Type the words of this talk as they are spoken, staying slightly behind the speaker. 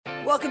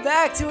welcome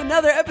back to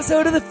another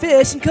episode of the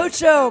Fish and Coach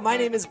Show. My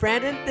name is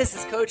Brandon. This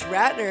is Coach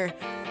Ratner,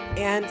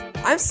 and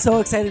I'm so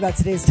excited about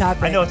today's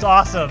topic. I know, it's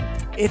awesome.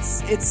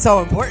 It's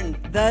so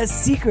important. The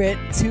secret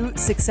to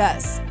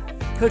success.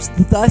 Coach,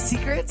 the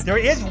secret? There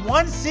is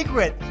one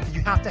secret that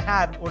you have to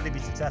have in order to be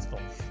successful.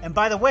 And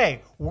by the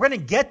way, we're going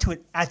to get to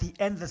it at the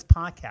end of this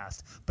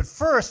podcast. But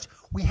first,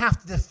 we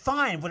have to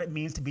define what it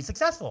means to be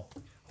successful.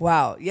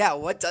 Wow. Yeah,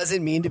 what does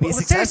it mean to be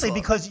successful? Seriously,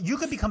 because you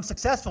could become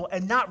successful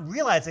and not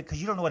realize it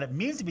because you don't know what it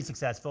means to be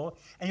successful.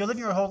 And you're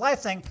living your whole life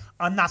saying,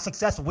 I'm not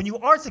successful, when you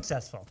are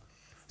successful.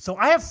 So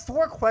I have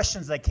 4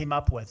 questions that I came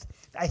up with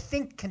that I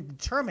think can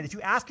determine, if you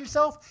ask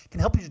yourself,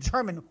 can help you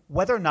determine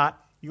whether or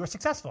not you are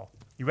successful.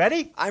 You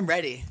ready? I'm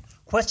ready.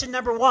 Question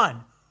number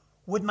 1.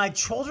 Would my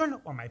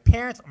children or my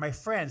parents or my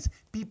friends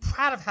be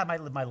proud of how I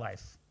live my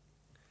life?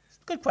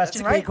 Good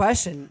question, right? That's a great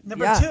question.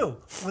 Number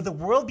 2, would the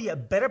world be a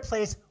better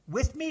place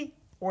with me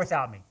or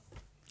without me?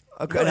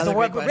 Okay, another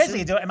great question.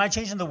 Basically, am I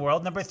changing the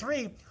world? Number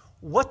 3,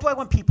 what do I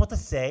want people to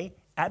say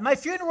at my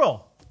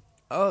funeral?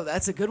 Oh,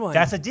 that's a good one.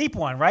 That's a deep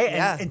one, right?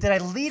 Yeah. And did I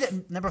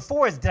lead? Number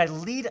 4 is, did I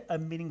lead a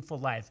meaningful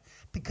life?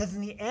 Because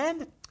in the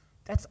end,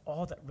 that's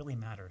all that really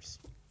matters.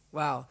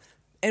 Wow.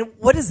 And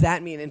what does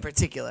that mean in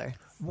particular?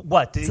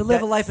 What? To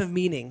live a life of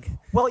meaning.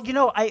 Well,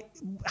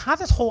 how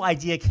this whole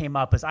idea came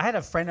up is I had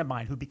a friend of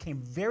mine who became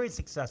very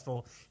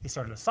successful. He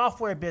started a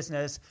software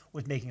business,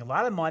 was making a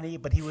lot of money,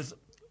 but he was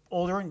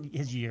older in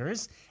his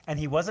years, and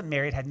he wasn't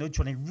married, had no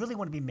children. He really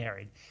wanted to be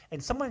married.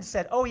 And someone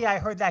said, oh, yeah, I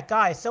heard that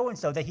guy,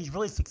 so-and-so, that he's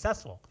really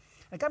successful.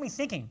 It got me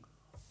thinking,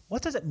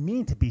 what does it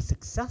mean to be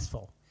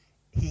successful?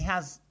 He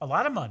has a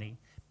lot of money,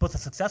 built a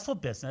successful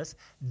business.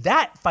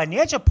 That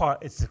financial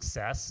part is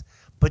success,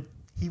 but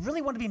he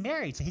really wanted to be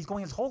married. So he's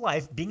going his whole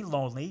life being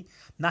lonely,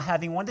 not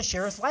having one to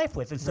share his life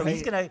with. And so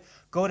he's going to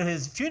go to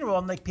his funeral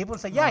and people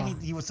say, yeah,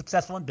 he was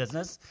successful in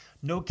business,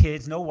 no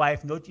kids, no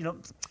wife,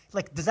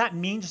 does that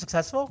mean you're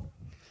successful?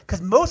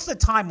 Because most of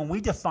the time when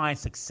we define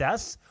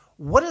success,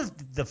 what is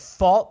the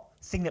default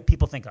thing that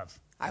people think of?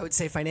 I would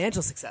say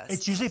financial success.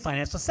 It's usually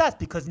financial success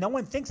because no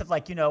one thinks of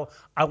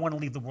I want to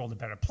leave the world a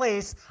better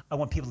place. I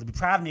want people to be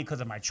proud of me because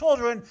of my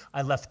children.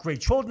 I left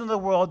great children in the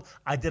world.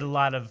 I did a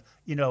lot of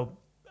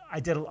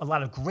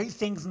great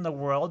things in the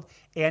world.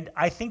 And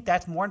I think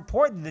that's more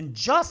important than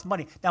just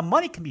money. Now,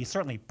 money can be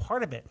certainly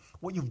part of it.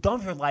 What you've done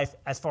with your life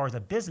as far as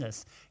a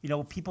business,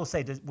 people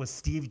say, was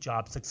Steve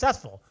Jobs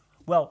successful?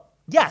 Well,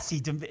 yes, he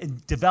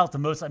developed the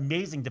most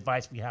amazing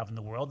device we have in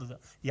the world,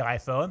 the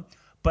iPhone.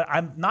 But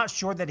I'm not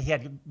sure that he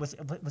was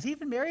he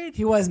even married?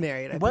 He was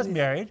married. He was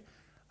married.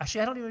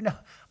 Actually, I don't even know.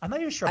 I'm not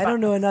even sure. I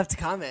don't know enough to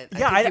comment.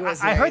 Yeah,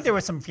 I heard there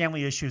were some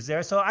family issues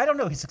there. So I don't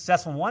know. He's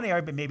successful in one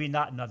area, but maybe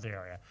not in another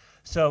area.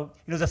 So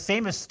there's a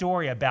famous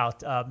story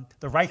about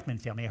the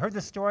Reichman family. I heard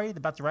this story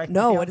about the Reichman family.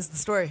 No, what is the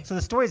story? So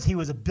the story is he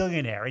was a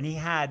billionaire, and he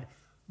had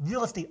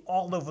real estate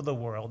all over the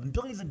world and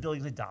billions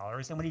of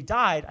dollars. And when he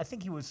died, I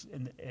think he was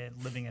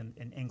living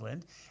in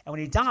England. And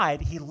when he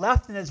died, he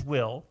left in his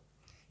will,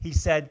 he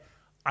said,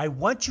 I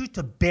want you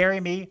to bury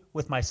me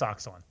with my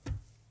socks on.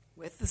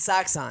 With the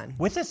socks on.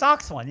 With the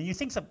socks on. And you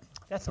think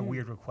that's a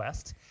weird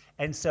request.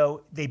 And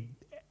so the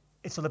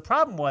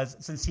problem was,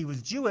 since he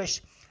was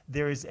Jewish,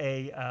 there is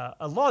a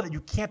law that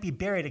you can't be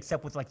buried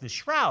except with the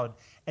shroud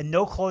and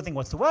no clothing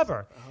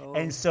whatsoever. Oh.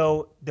 And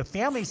so the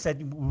family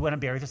said, we want to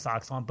bury the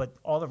socks on, but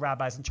all the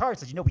rabbis in charge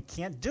said, we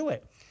can't do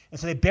it. And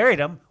so they buried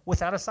him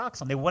without a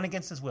socks on. They went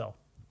against his will.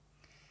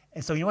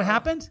 And so you know what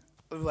happened?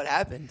 What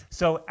happened?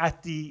 So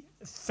at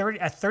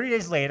 30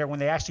 days later, when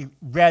they actually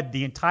read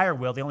the entire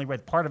will, they only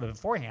read part of it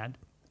beforehand.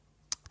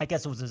 I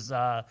guess it was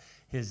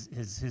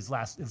his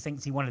last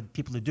things he wanted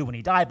people to do when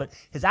he died, but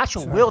his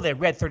actual will they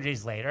read 30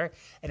 days later,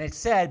 and it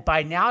said,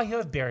 "By now you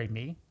have buried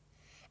me,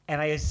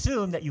 and I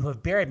assume that you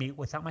have buried me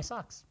without my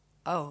socks."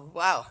 Oh,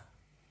 wow!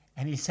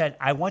 And he said,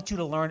 "I want you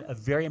to learn a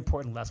very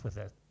important lesson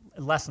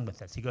with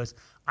this." He goes,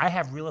 I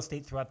have real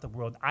estate throughout the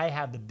world. I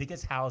have the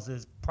biggest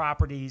houses,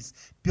 properties,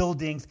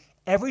 buildings,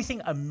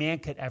 everything a man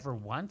could ever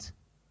want,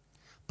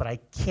 but I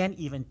can't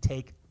even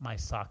take my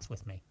socks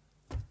with me.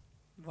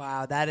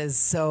 Wow, that is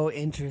so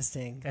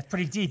interesting. That's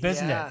pretty deep,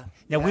 isn't it?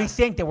 Now, we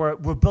think that we're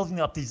building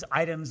up these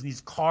items and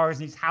these cars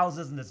and these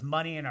houses and this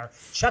money and our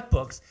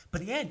checkbooks,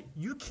 but in the end,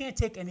 you can't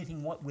take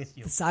anything with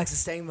you. The socks are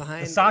staying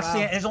behind. The socks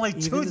there's only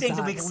two things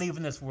that we can leave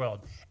in this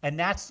world, and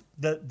that's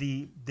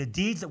the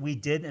deeds that we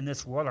did in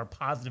this world, our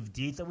positive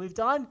deeds that we've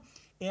done,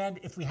 and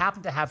if we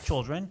happen to have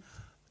children,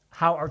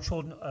 how our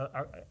children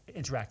are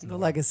interacting. The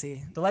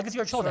legacy. The legacy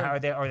of our children.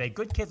 Sure. Are they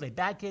good kids? Are they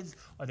bad kids?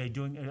 Are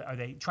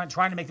they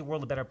trying to make the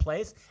world a better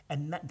place?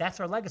 And that's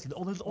our legacy.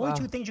 There's only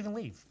two things you can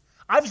leave.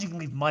 Obviously, you can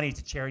leave money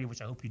to charity,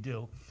 which I hope you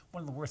do.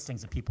 One of the worst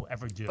things that people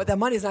ever do. But that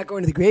money's not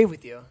going to the grave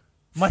with you.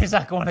 Money's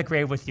not going to the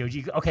grave with you.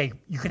 You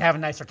can have a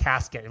nicer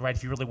casket, right?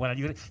 If you really want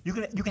to, you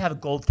can have a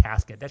gold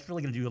casket. That's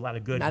really going to do a lot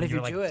of good. Not if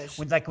you're Jewish.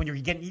 When you're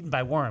getting eaten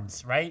by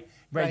worms, right?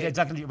 Right. It's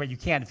not going to do. Right. You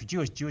can if you're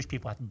Jewish. Jewish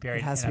people have to be buried.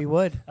 It has to be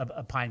wood.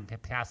 A pine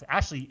casket.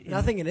 Actually,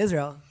 nothing in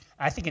Israel.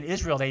 I think in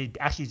Israel they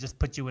actually just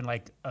put you in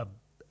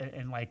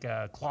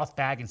a cloth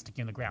bag and stick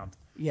you in the ground.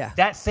 Yeah.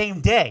 That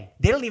same day,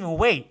 they don't even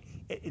wait.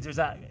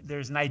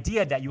 there's an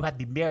idea that you have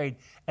to be married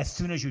as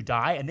soon as you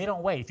die, and they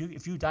don't wait.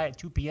 If you die at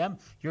 2 p.m.,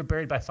 you're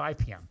buried by 5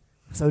 p.m.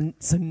 So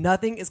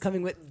nothing is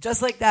coming with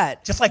just like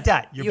that. Just like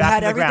that, you're you back had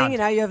in the everything, ground. and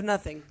now you have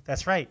nothing.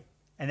 That's right.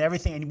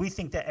 And we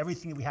think that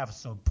everything that we have is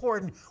so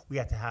important. We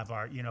have to have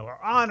our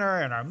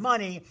honor and our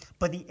money.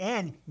 But in the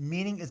end,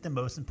 meaning is the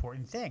most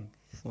important thing.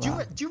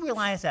 Wow. Do you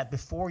realize that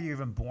before you're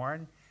even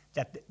born,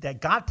 that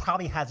God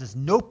probably has this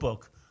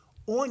notebook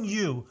on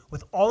you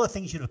with all the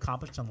things you've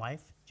accomplished in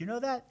life? Do you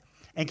know that?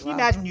 And can you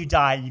imagine when you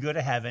die and you go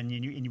to heaven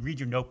and you read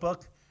your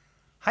notebook?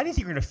 How do you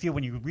think you're going to feel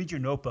when you read your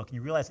notebook and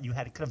you realize that you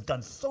could have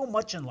done so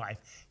much in life,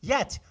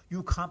 yet you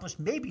accomplished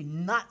maybe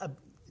not a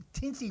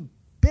teensy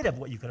bit of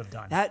what you could have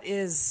done? That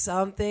is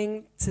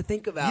something to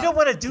think about. You don't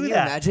want to do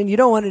that. Imagine you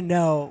don't want to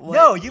know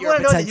what you your want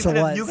to know potential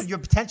was. Your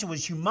potential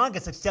was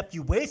humongous, except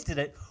you wasted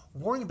it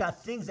worrying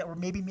about things that were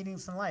maybe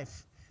meaningless in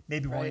life.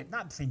 Maybe worried,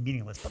 not saying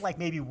meaningless, but like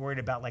maybe worried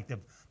about like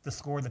the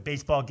score of the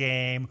baseball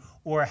game,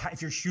 or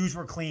if your shoes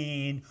were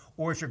clean,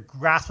 or if your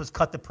grass was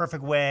cut the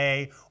perfect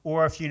way,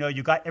 or if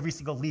you got every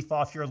single leaf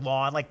off your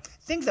lawn, like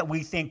things that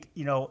we think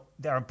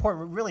that are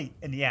important, really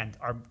in the end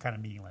are kind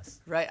of meaningless.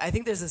 Right. I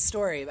think there's a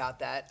story about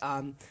that.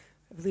 I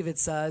believe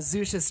it's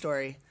Zeus's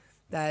story,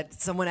 that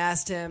someone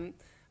asked him,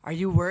 "Are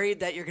you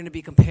worried that you're going to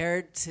be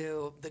compared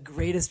to the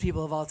greatest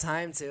people of all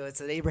time?" It's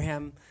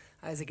Abraham,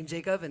 Isaac, and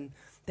Jacob, and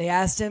they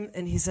asked him,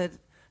 and he said,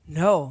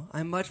 "No,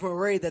 I'm much more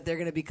worried that they're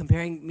going to be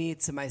comparing me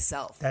to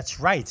myself." That's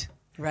right.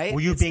 Right?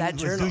 Were you it's being that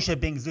journal. Zusha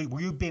being Zeus?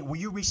 Were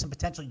you reaching the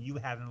potential you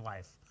had in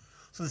life?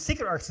 So the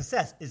secret of our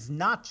success is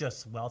not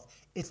just wealth;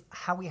 it's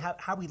how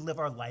we live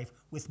our life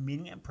with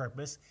meaning and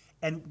purpose.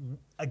 And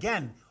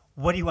again,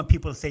 what do you want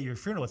people to say at your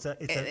funeral?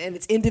 And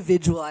it's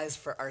individualized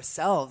for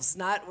ourselves.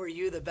 Not were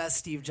you the best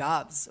Steve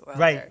Jobs? Well,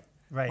 right.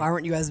 Why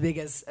weren't you as big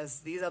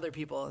as these other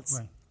people?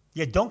 Right.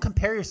 Yeah, don't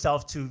compare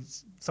yourself to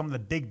some of the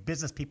big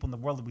business people in the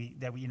world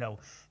that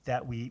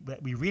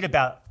we read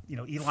about.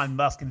 Elon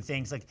Musk and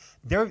things like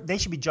they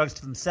should be judged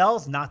to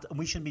themselves,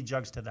 we shouldn't be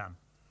judged to them.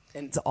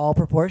 And it's all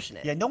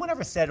proportionate. Yeah, no one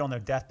ever said on their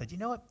deathbed, "You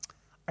know what?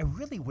 I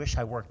really wish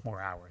I worked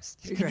more hours."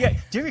 Right.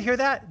 Do you ever hear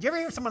that? Do you ever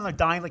hear someone like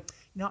dying like,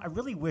 "I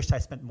really wish I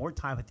spent more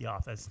time at the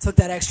office. Took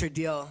that extra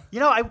deal."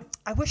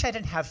 I wish I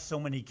didn't have so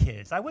many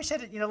kids. I wish I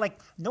didn't.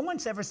 No one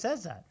ever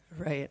says that.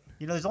 Right.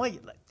 There's only,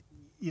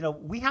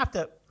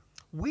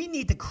 we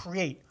need to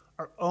create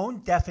our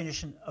own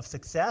definition of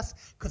success,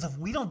 because if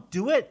we don't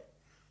do it,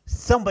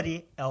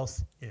 somebody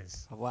else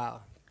is.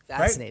 Wow.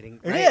 Fascinating.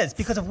 Right? It is,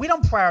 because if we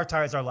don't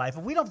prioritize our life,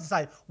 if we don't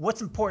decide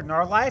what's important in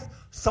our life,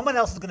 someone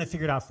else is going to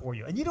figure it out for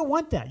you. And you don't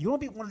want that. You don't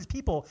want to be one of these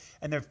people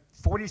in their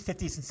 40s,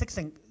 50s, and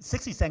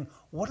 60s saying,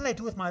 "What did I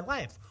do with my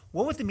life?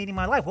 What was the meaning of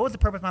my life? What was the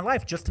purpose of my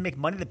life? Just to make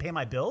money to pay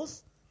my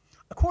bills?"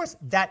 Of course,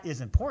 that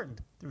is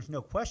important. There's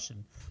no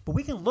question. But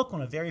we can look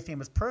on a very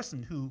famous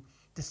person who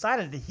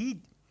decided that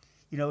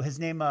his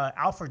name,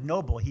 Alfred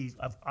Nobel. He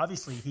was. Oh,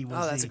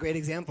 that's a great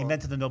example. He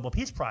invented the Nobel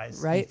Peace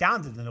Prize. Right. He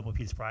founded the Nobel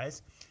Peace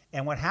Prize.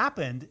 And what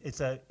happened?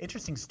 It's an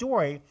interesting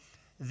story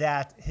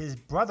that his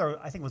brother,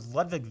 I think it was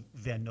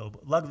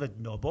Ludwig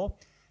Nobel,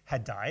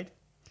 had died,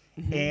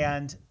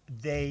 and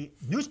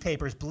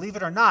newspapers, believe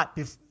it or not,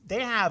 they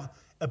have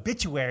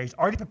obituaries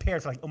already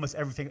prepared for like almost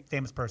every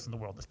famous person in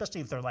the world,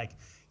 especially if they're like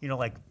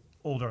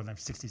older in their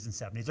 60s and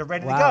 70s. They're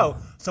ready to go.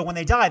 So when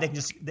they die, they can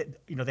just,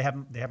 they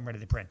have them ready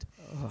to print.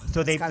 Oh,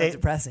 so it's kind of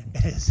depressing.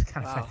 It is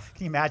kind of funny.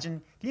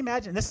 Can you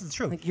imagine? This is the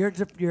truth. Like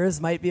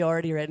yours might be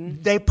already written.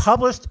 They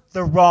published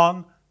the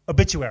wrong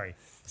obituary.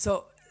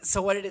 So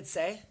what did it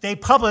say? They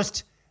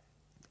published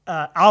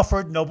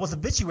Alfred Nobel's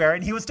obituary,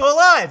 and he was still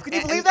alive. Can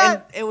you believe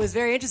that? And it was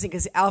very interesting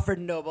because Alfred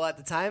Nobel at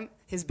the time,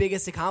 his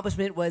biggest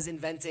accomplishment was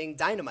inventing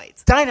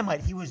dynamite.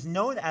 Dynamite. He was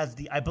known as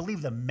I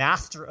believe, the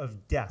master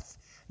of death.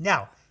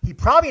 Now, he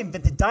probably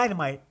invented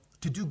dynamite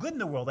to do good in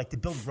the world, like to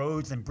build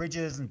roads and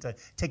bridges and to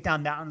take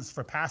down mountains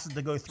for passes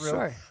to go through.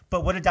 Sure.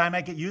 But what did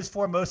dynamite get used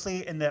for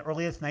mostly in the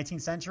earliest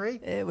 19th century?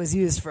 It was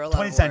used for a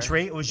lot 20th of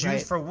century. It was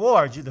used for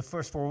war. The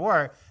First World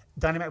War,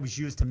 dynamite was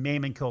used to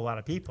maim and kill a lot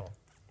of people.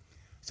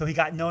 So he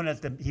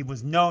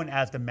was known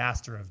as the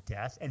master of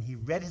death, and he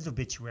read his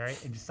obituary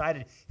and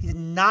decided he did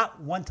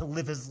not want to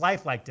live his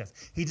life like this.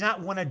 He did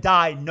not want to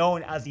die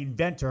known as the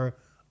inventor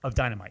of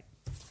dynamite.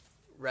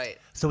 Right.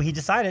 So he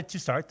decided to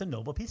start the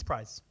Nobel Peace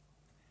Prize.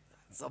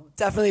 So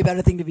definitely a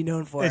better thing to be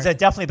known for. It's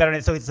definitely better.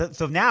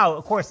 So now,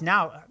 of course,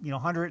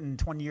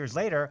 120 years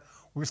later,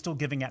 we're still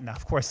giving it. Now,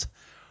 of course,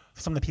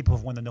 some of the people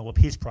who've won the Nobel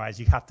Peace Prize,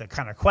 you have to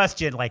kind of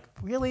question, like,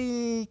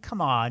 really? Come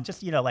on,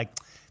 just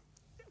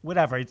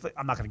whatever.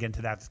 I'm not going to get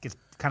into that. It gets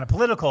kind of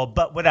political,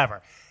 but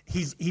whatever.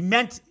 He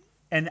meant,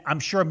 and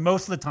I'm sure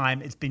most of the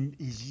time it's been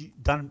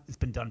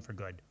done for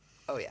good.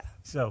 Oh yeah.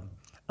 So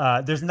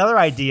there's another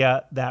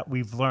idea that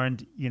we've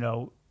learned,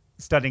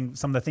 studying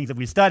some of the things that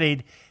we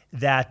studied,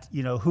 that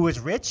who is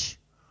rich?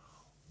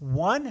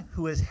 One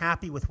who is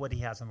happy with what he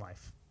has in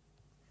life.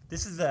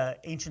 This is an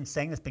ancient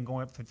saying that's been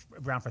going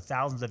around for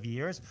thousands of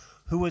years.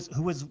 Who is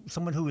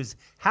someone who is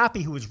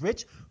happy, who is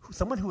rich,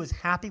 someone who is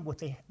happy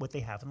with what they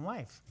have in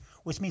life.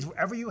 which means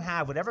wherever you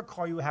have, whatever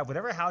car you have,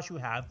 whatever house you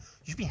have,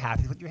 you should be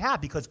happy with what you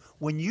have. Because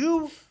when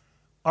you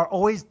are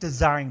always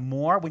desiring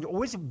more, when you're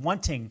always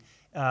wanting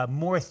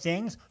more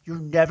things, you're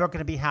never going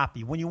to be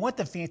happy. When you want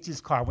the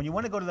fanciest car, when you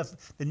want to go to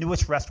the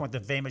newest restaurant, the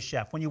famous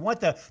chef, when you want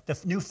the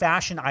new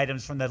fashion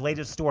items from the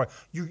latest store,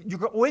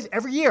 you're always,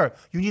 every year,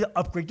 you need to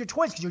upgrade your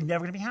toys because you're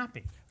never going to be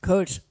happy.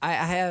 Coach,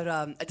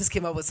 I just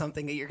came up with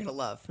something that you're going to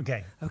love.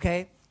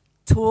 Okay.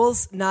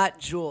 Tools, not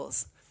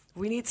jewels.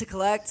 We need to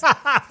collect.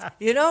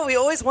 We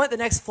always want the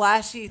next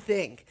flashy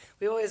thing.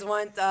 We always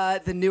want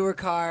the newer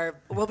car.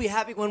 We'll be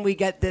happy when we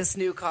get this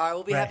new car.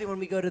 We'll be happy when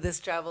we go to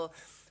this travel.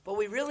 What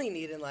we really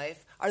need in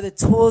life are the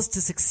tools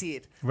to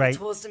succeed, the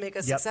tools to make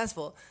us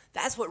successful.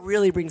 That's what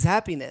really brings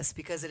happiness,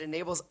 because it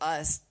enables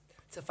us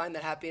to find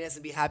that happiness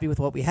and be happy with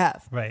what we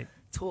have. Right.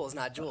 Tools,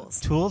 not jewels.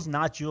 Tools,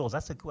 not jewels.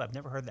 That's cool. I've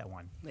never heard that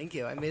one. Thank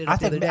you. I made it up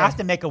the other day. I have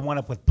to make a one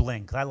up with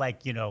bling, because I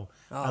like,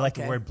 I like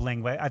the word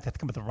bling. I have to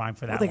come up with a rhyme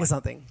for that. We'll think of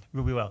something.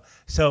 We will.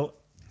 So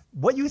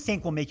what you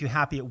think will make you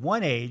happy at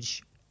one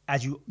age,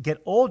 as you get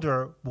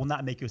older, will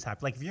not make you as happy.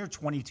 Like if you're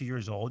 22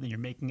 years old and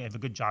you have a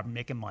good job and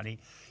making money,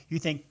 you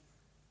think,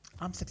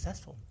 I'm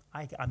successful.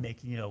 I'm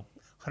making,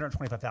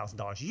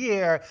 $125,000 a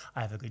year.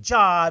 I have a good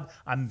job.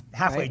 I'm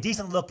halfway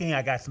decent looking.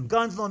 I got some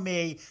guns on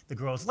me. The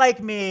girls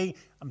like me.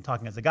 I'm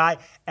talking as a guy.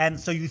 And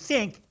so you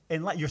think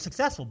you're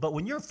successful. But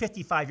when you're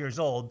 55 years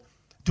old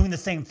doing the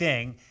same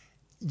thing,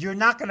 you're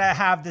not going to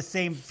have the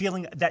same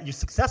feeling that you're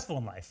successful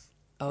in life.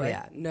 Oh, right?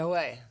 Yeah. No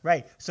way.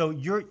 Right. So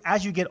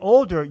as you get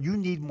older, you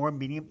need more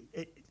meaning.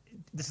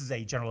 This is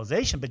a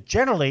generalization, but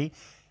generally,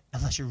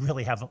 unless you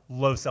really have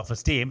low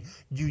self-esteem,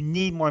 you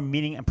need more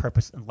meaning and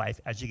purpose in life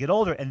as you get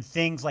older. And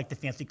things like the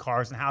fancy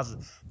cars and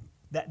houses,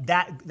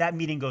 that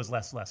meaning goes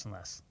less and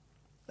less.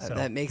 So,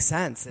 that makes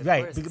sense.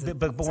 Right.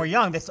 But when we're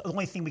young, that's the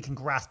only thing we can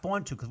grasp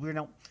onto, because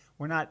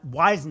we're not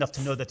wise enough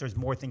to know that there's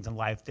more things in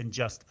life than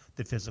just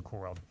the physical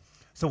world.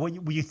 So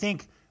what you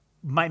think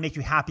might make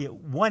you happy at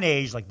one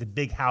age, like the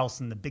big house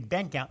and the big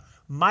bank account,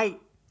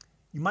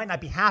 you might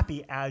not be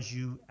happy as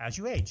you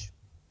age.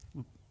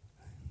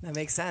 That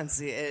makes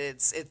sense.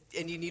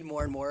 And you need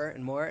more and more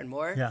and more and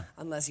more,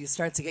 unless you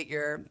start to get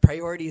your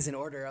priorities in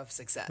order of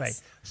success.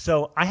 Right.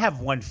 So I have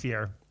one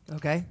fear.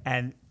 Okay.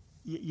 And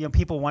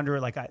people wonder,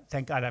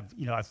 thank God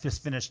I've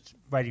just finished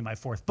writing my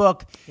 4th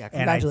book. Yeah,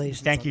 congratulations.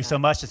 And thank you so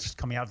much. It's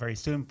coming out very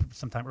soon,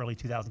 sometime early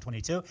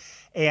 2022.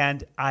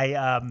 And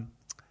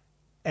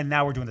and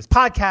now we're doing this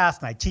podcast,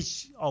 and I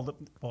teach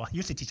I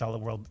used to teach all the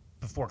world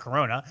before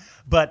Corona,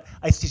 but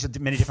I teach at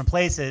many different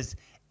places,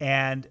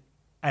 and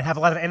I have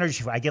a lot of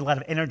energy. I get a lot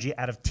of energy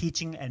out of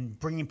teaching and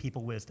bringing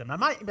people wisdom.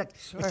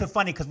 It's so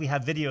funny because we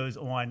have videos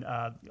on,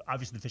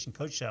 obviously, the Fishing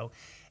Coach Show,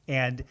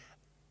 and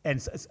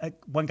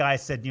one guy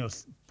said,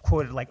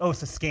 quoted like, "Oh,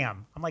 it's a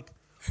scam." I'm like,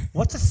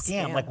 "What's a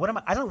scam? Like, what am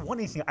I? I don't want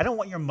anything. I don't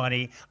want your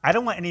money. I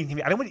don't want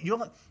anything. I don't want you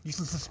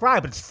can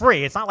subscribe, but it's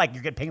free. It's not like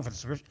you're getting paying for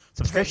the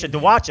subscription to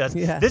watch us.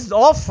 Yeah. This is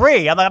all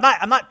free.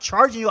 I'm not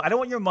charging you. I don't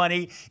want your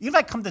money. Even if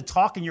I come to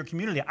talk in your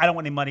community, I don't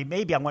want any money.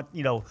 Maybe I want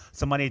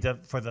some money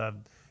for the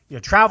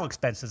travel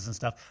expenses and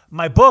stuff.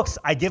 My books,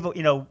 I give,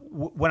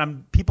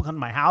 when people come to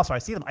my house or I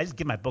see them, I just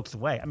give my books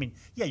away. I mean,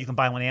 yeah, you can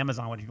buy them on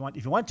Amazon if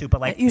you want to,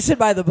 but you should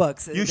buy the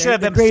books. You should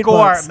have them.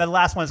 SCORE. The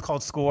last one is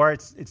called SCORE.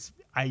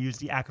 I use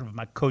the acronym of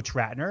my Coach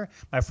Ratner.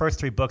 My first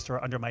 3 books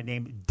are under my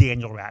name,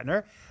 Daniel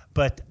Ratner.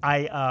 But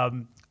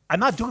I'm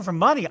not doing it for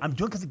money. I'm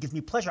doing it because it gives me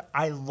pleasure.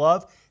 I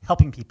love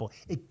helping people.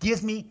 It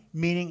gives me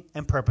meaning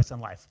and purpose in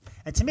life.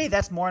 And to me,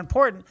 that's more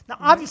important. Now,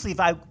 obviously, if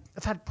I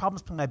had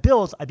problems paying my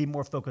bills, I'd be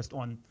more focused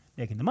on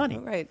making the money.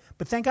 Right.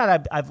 But thank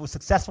God I was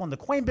successful in the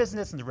coin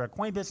business and the rare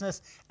coin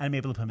business, and I'm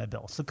able to pay my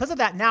bills. So because of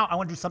that, now I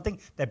want to do something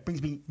that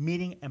brings me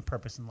meaning and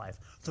purpose in life.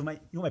 So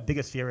my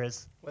biggest fear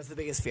is? What's the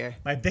biggest fear?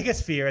 My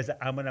biggest fear is that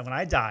when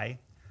I die,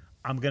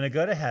 I'm going to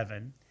go to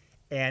heaven,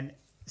 and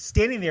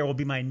standing there will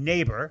be my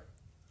neighbor,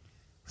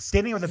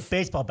 standing with a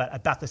baseball bat,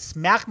 about to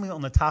smack me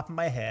on the top of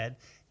my head,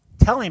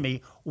 telling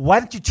me, why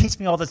don't you teach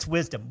me all this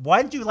wisdom?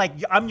 Why don't you,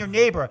 I'm your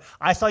neighbor.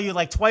 I saw you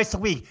twice a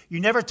week.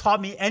 You never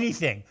taught me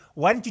anything.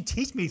 Why don't you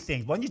teach me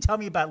things? Why don't you tell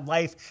me about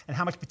life and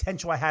how much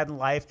potential I had in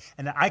life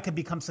and that I could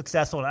become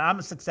successful and I'm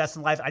a success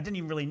in life? I didn't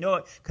even really know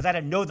it because I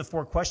didn't know the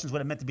 4 questions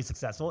what it meant to be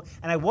successful.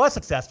 And I was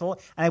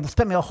successful, and I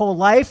spent my whole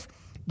life,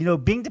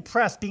 being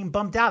depressed, being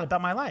bummed out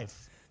about my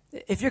life.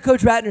 If you're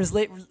Coach Ratner's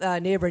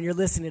neighbor and you're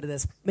listening to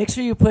this, make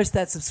sure you push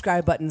that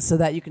subscribe button so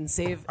that you can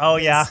save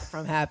this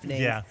from happening.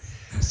 Yeah.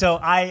 So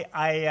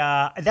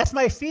that's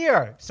my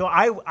fear. So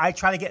I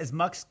try to get as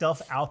much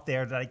stuff out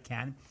there that I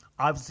can,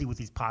 obviously with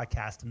these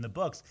podcasts and the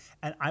books.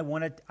 And I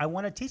want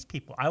to teach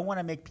people. I want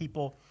to make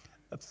people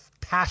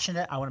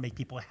passionate. I want to make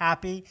people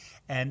happy.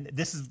 And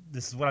this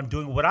is what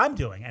I'm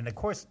doing. And of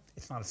course,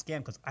 it's not a scam,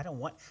 because I don't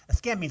want a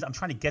scam. Means I'm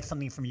trying to get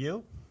something from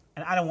you.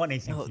 And I don't want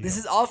anything from you. This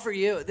is all for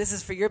you. This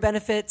is for your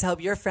benefit, to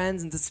help your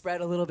friends and to spread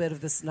a little bit of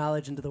this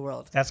knowledge into the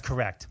world. That's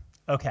correct.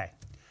 Okay.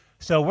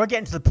 So we're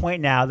getting to the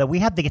point now that we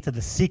have to get to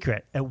the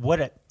secret and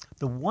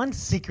the one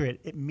secret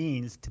it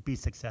means to be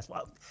successful.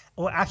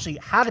 Well, actually,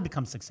 how to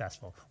become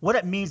successful. What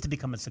it means to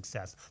become a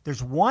success.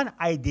 There's one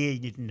idea you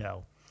need to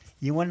know.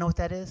 You want to know what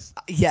that is?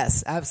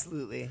 Yes,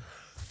 absolutely.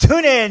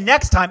 Tune in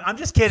next time. I'm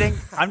just kidding.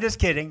 I'm just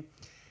kidding.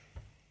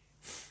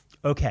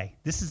 Okay,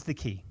 this is the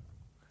key.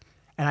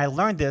 And I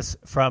learned this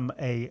from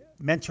a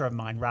mentor of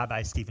mine,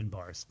 Rabbi Stephen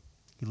Bars.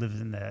 He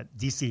lives in the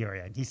D.C.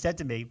 area. And he said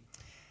to me,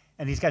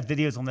 and he's got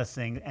videos on this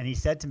thing, and he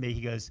said to me,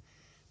 he goes,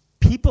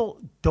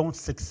 people don't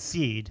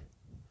succeed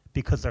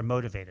because they're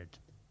motivated.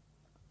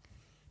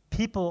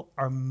 People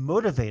are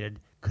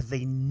motivated because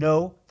they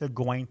know they're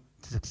going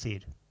to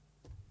succeed.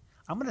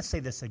 I'm going to say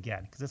this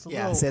again because it's a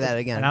little. Say that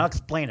again, and I'll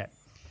explain it.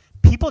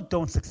 People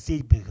don't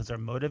succeed because they're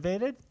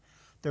motivated.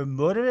 They're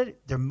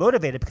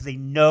motivated because they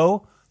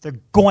know they're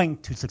going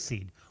to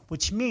succeed.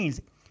 Which means,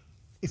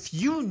 if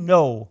you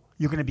know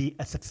you're going to be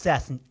a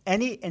success in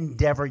any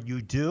endeavor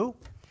you do,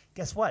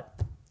 guess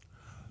what?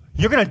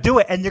 You're going to do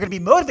it, and you're going to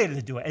be motivated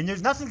to do it, and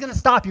there's nothing going to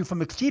stop you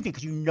from achieving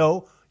because you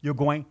know you're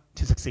going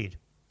to succeed.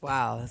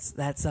 Wow,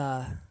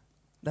 that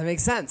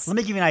makes sense. Let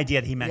me give you an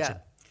idea that he mentioned.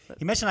 Yeah.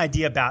 He mentioned an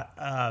idea about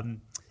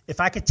if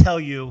I could tell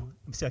you,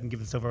 let me see if I can give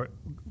this over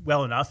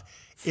well enough.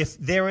 If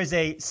there is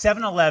a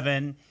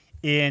 7-Eleven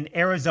in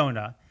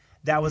Arizona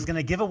that was going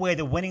to give away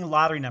the winning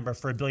lottery number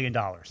for $1 billion,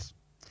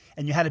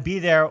 and you had to be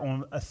there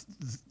on,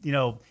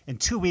 in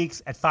 2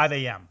 weeks at 5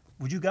 a.m.,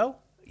 would you go?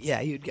 Yeah,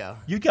 you'd go.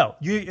 You'd go.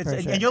 Sure.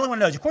 And you're the only one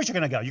who knows. Of course you're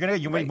going to go. You're going to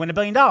go. You win $1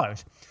 billion.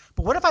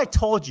 But what if I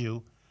told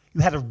you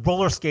you had to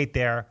roller skate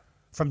there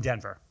from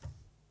Denver?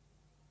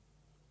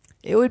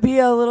 It would be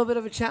a little bit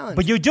of a challenge.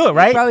 But you do it,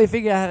 right? You'd probably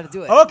figure out how to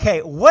do it.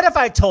 Okay, what if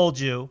I told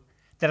you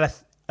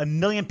that a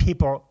million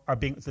people are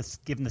being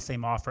given the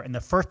same offer, and the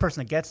first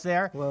person that gets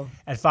there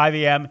at 5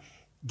 a.m.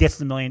 gets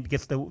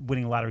the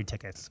winning lottery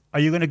tickets?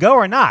 Are you going to go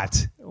or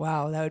not?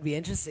 Wow, that would be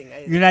interesting.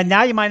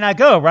 Now you might not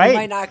go, right? You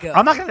might not go.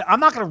 I'm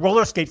not going to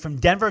roller skate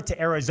from Denver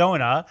to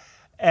Arizona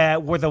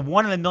with a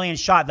 1 in a million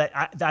shot that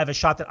I have a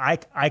shot that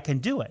I can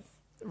do it.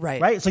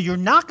 Right. So you're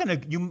not going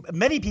to.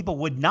 Many people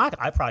would not.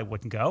 I probably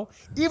wouldn't go.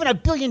 Even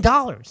 $1 billion.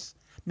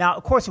 Now,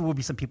 of course, there will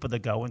be some people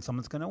that go, and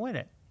someone's going to win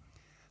it.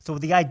 So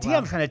the idea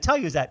I'm trying to tell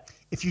you is that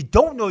if you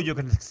don't know you're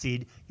going to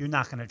succeed, you're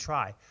not going to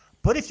try.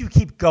 But if you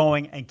keep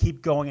going,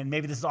 and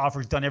maybe this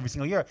offer is done every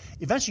single year,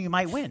 eventually you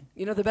might win.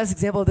 You know, the best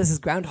example of this is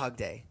Groundhog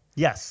Day.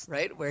 Yes.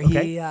 Right? Where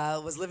he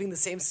was living the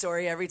same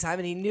story every time,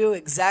 and he knew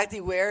exactly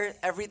where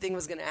everything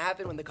was going to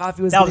happen when the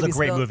coffee was going to be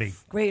spilled. That was a great movie.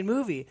 Great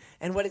movie.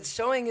 And what it's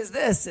showing is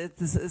this.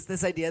 It's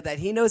this idea that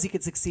he knows he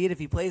could succeed if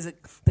he plays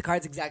the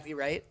cards exactly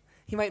right.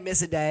 He might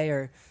miss a day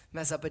or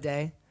mess up a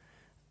day.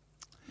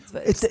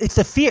 It's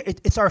a fear.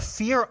 It's our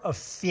fear of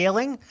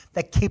failing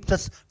that keeps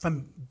us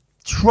from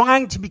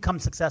trying to become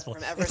successful.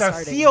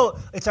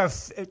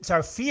 It's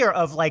our fear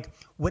of like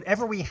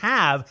whatever we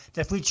have,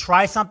 that if we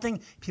try something,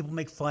 people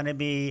make fun of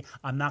me.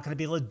 I'm not going to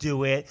be able to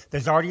do it.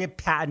 There's already a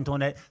patent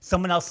on it.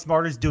 Someone else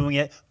smarter is doing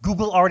it.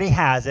 Google already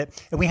has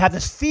it. And we have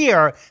this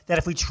fear that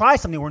if we try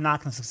something, we're not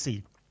going to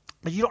succeed.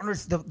 But you don't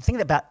understand the thing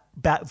about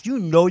if you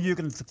know you're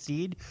going to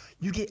succeed,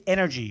 you get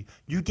energy,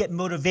 you get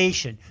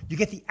motivation, you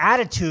get the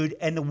attitude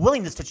and the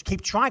willingness to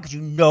keep trying because you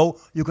know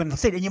you're going to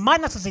succeed. And you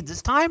might not succeed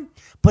this time,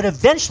 but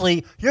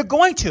eventually you're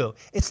going to.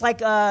 It's like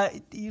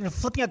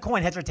flipping a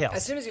coin, heads or tails.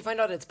 As soon as you find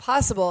out it's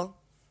possible,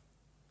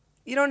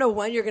 you don't know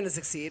when you're going to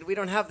succeed. We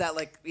don't have that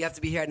like you have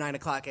to be here at 9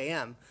 o'clock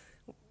a.m.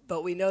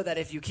 But we know that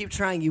if you keep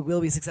trying, you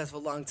will be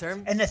successful long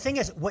term. And the thing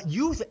is, what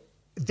you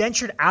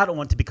ventured out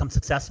on to become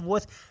successful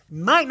with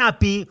might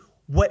not be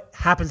what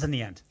happens in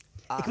the end.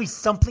 It could be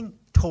something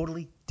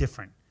totally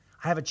different.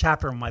 I have a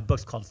chapter in my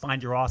books called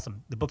Find Your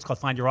Awesome. The book's called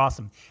Find Your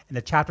Awesome. And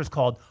the chapter is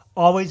called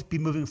Always Be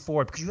Moving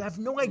Forward, because you have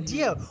no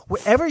idea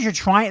wherever you're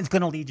trying it's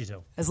going to lead you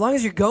to. As long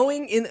as you're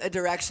going in a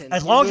direction.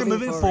 As long as you're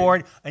moving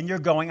forward and you're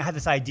going. I have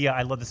this idea.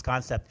 I love this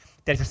concept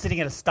that if you're sitting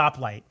at a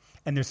stoplight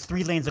and there's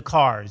 3 lanes of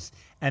cars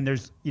and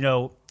there's,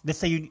 let's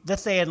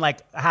say in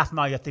like a half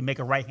mile you have to make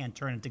a right-hand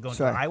turn to go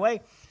into the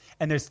highway.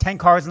 And there's 10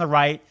 cars on the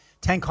right,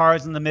 10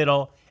 cars in the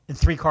middle, and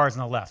 3 cars on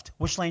the left.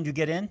 Which lane do you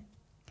get in?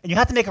 And you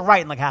have to make a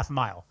right in like half a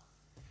mile.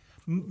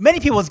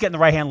 Many people just get in the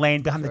right-hand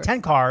lane behind the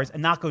 10 cars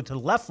and not go to the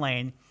left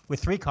lane with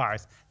 3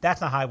 cars.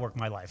 That's not how I work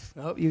my life.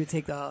 Oh, you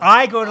take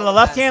I go to the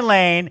left-hand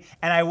lane,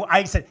 and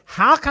I said,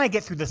 how can I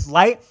get through this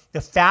light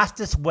the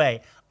fastest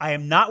way? I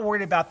am not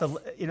worried about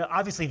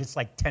obviously if it's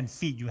like 10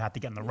 feet, you have to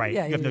get in the right.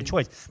 You have no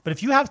choice. But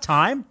if you have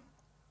time,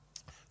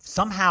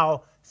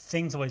 somehow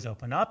things always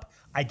open up.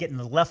 I get in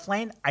the left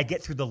lane. I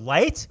get through the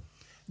light.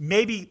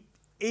 Maybe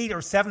 8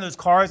 or 7 of those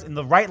cars in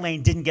the right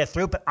lane didn't get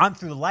through, but I'm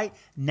through the light.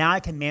 Now I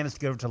can manage to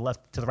go to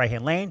the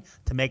right-hand lane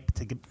to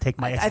take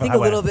my extra I think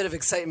highway. a little bit of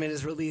excitement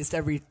is released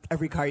every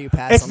car you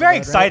pass. It's very road,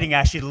 exciting, right?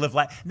 actually, to live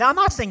life. Now, I'm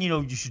not saying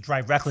you should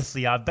drive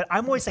recklessly, but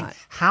I'm always saying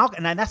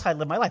and that's how I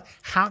live my life.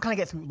 How can I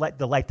get through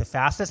the light the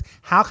fastest?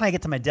 How can I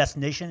get to my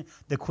destination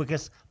the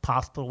quickest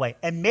possible way?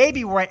 And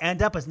maybe where I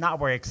end up is not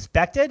where I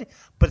expected,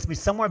 but it's going to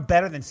be somewhere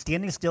better than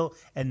standing still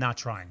and not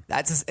trying.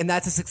 That's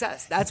a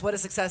success. That's what a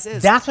success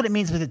is. That's what it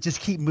means with it. Just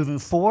keep moving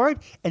forward.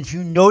 And if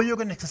you know you're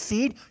going to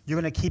succeed, you're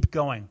going to keep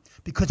going.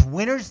 Because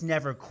winners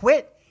never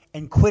quit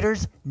and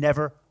quitters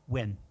never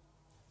win.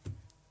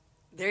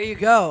 There you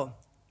go.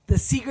 The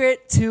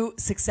secret to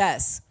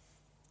success.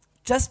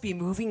 just be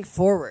moving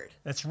forward.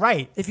 That's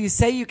right. If you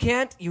say you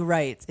can't, you're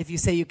right. If you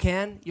say you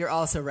can, you're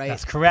also right.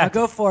 That's correct.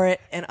 Now go for it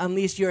and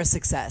unleash your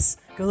success.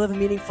 Go live a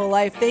meaningful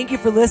life. Thank you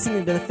for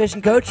listening to the Fish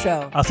and Coach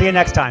Show. I'll see you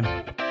next time.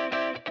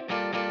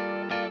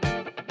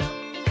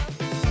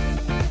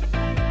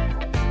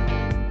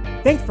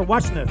 Thanks for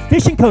watching the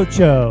Fish and Coach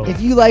Show.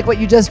 If you like what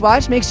you just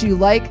watched, make sure you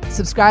like,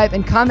 subscribe,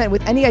 and comment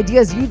with any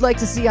ideas you'd like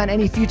to see on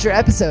any future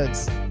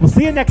episodes. We'll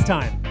see you next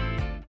time.